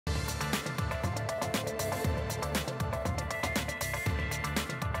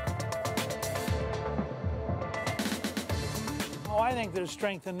I think there's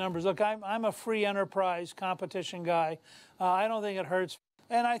strength in numbers. Look, I'm a free enterprise competition guy. I don't think it hurts.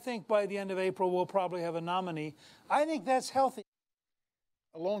 And I think by the end of April, we'll probably have a nominee. I think that's healthy.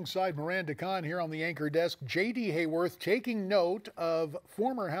 Alongside Miranda Kahn here on the anchor desk, J.D. Hayworth taking note of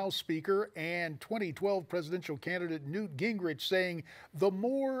former House Speaker and 2012 presidential candidate Newt Gingrich saying the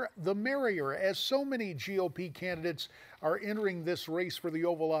more the merrier, as so many GOP candidates are entering this race for the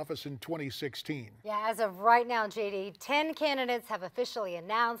Oval Office in 2016. Yeah, as of right now, J.D., 10 candidates have officially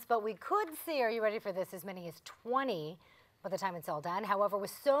announced, but we could see, are you ready for this, as many as 20 by the time it's all done. However,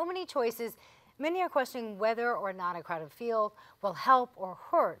 with so many choices, many are questioning whether or not a crowded field will help or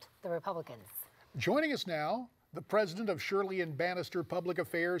hurt the Republicans. Joining us now, the president of Shirley and Bannister Public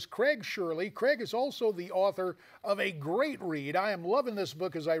Affairs, Craig Shirley. Craig is also the author of a great read. I am loving this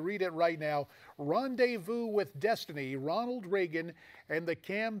book as I read it right now. Rendezvous with Destiny, Ronald Reagan and the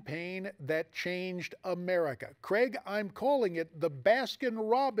Campaign That Changed America. Craig, I'm calling it the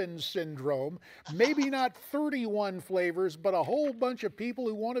Baskin-Robbins syndrome. Maybe not 31 flavors, but a whole bunch of people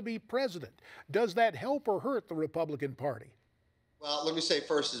who want to be president. Does that help or hurt the Republican Party? Well, let me say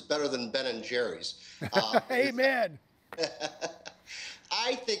first, it's better than Ben and Jerry's. Amen.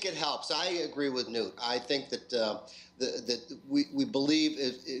 I think it helps. I agree with Newt. I think that we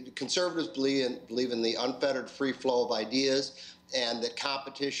believe, conservatives believe in the unfettered free flow of ideas, and that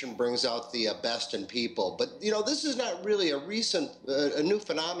competition brings out the best in people. But, you know, this is not really a recent, a new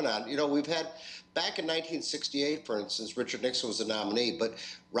phenomenon. You know, we've had, back in 1968, for instance, Richard Nixon was a nominee, but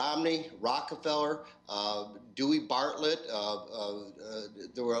Romney, Rockefeller, Dewey Bartlett,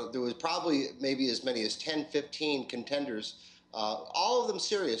 there was probably maybe as many as 10, 15 contenders, all of them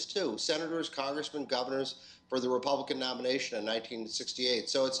serious too, senators, congressmen, governors, for the Republican nomination in 1968.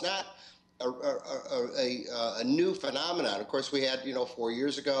 So it's not a new phenomenon. Of course, we had, 4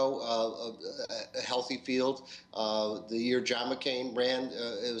 years ago, a healthy field. The year John McCain ran,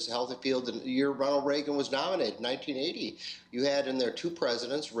 it was a healthy field. And the year Ronald Reagan was nominated, 1980, you had in there two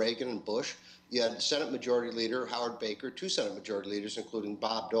presidents, Reagan and Bush. You had Senate Majority Leader Howard Baker, two Senate Majority Leaders, including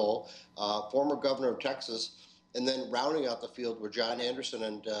Bob Dole, former governor of Texas. And then rounding out the field were John Anderson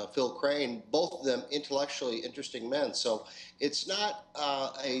and Phil Crane, both of them intellectually interesting men. So it's not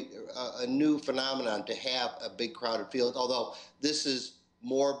a new phenomenon to have a big crowded field, although this is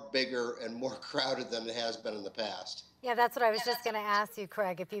more bigger and more crowded than it has been in the past. Yeah, that's what I was just going to ask you,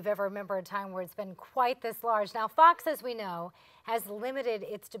 Craig, if you've ever remembered a time where it's been quite this large. Now, Fox, as we know, has limited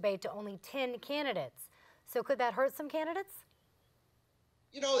its debate to only 10 candidates. So could that hurt some candidates?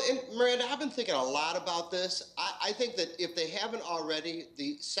 You know, and Miranda, I've been thinking a lot about this. I think that if they haven't already,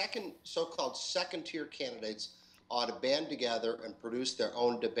 the so-called second-tier candidates ought to band together and produce their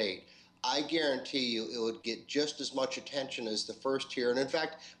own debate. I guarantee you it would get just as much attention as the first tier, and in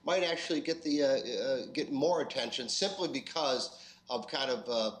fact, might actually get get more attention simply because of kind of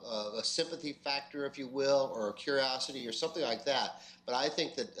a sympathy factor, if you will, or a curiosity or something like that. But I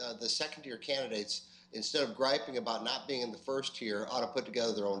think that the second-tier candidates, instead of griping about not being in the first tier, ought to put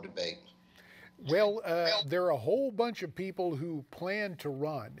together their own debate. Well, there are a whole bunch of people who plan to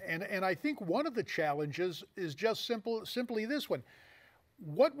run. And I think one of the challenges is just simply this one.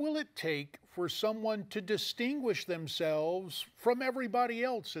 What will it take for someone to distinguish themselves from everybody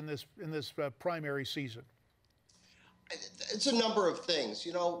else in this primary season? It's a number of things.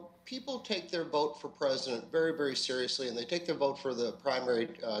 You know, people take their vote for president very, very seriously, and they take their vote for the primary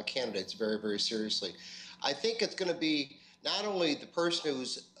candidates very, very seriously. I think it's going to be not only the person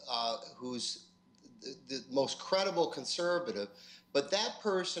who's the most credible conservative, but that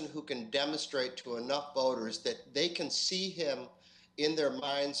person who can demonstrate to enough voters that they can see him in their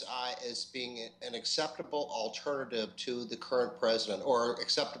mind's eye as being an acceptable alternative to the current president, or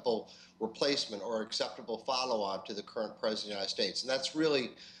acceptable replacement or acceptable follow-on to the current president of the United States. And that's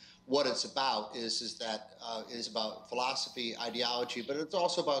really what it's about, is about philosophy, ideology, but it's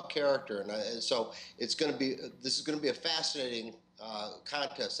also about character. And so this is going to be a fascinating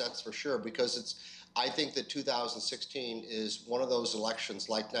contest, that's for sure, because I think that 2016 is one of those elections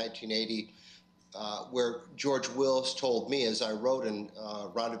like 1980, where George Wills told me, as I wrote in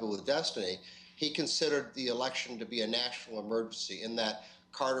Rendezvous with Destiny, he considered the election to be a national emergency, in that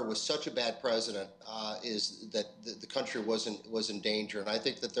Carter was such a bad president, is that the country was in danger. And I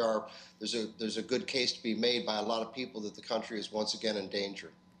think that there's a good case to be made by a lot of people that the country is once again in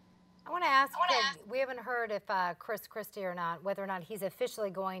danger. I want to ask, Craig, we haven't heard if Chris Christie or not, whether or not he's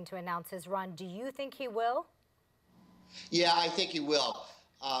officially going to announce his run. Do you think he will? Yeah, I think he will,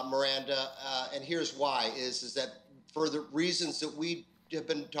 Miranda. And here's why, is that for the reasons that we have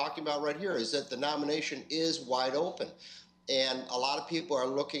been talking about right here, is that the nomination is wide open. And a lot of people are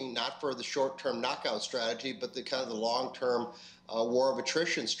looking not for the short-term knockout strategy, but the kind of the long-term war of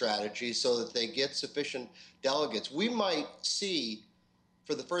attrition strategy so that they get sufficient delegates. We might see,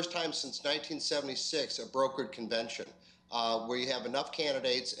 for the first time since 1976, a brokered convention where you have enough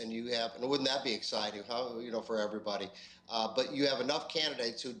candidates and you have, and wouldn't that be exciting, huh? You know, for everybody. But you have enough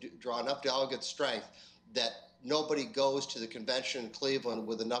candidates who draw enough delegate strength that nobody goes to the convention in Cleveland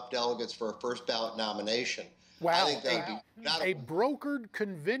with enough delegates for a first ballot nomination. Wow, I think that would be a brokered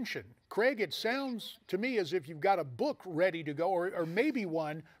convention. Craig, it sounds to me as if you've got a book ready to go, or maybe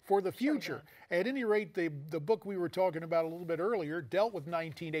one for the future. At any rate, the book we were talking about a little bit earlier dealt with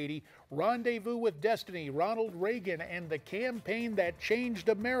 1980, Rendezvous with Destiny, Ronald Reagan and the Campaign That Changed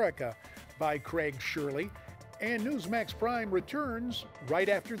America by Craig Shirley. And Newsmax Prime returns right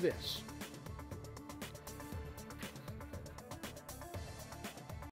after this.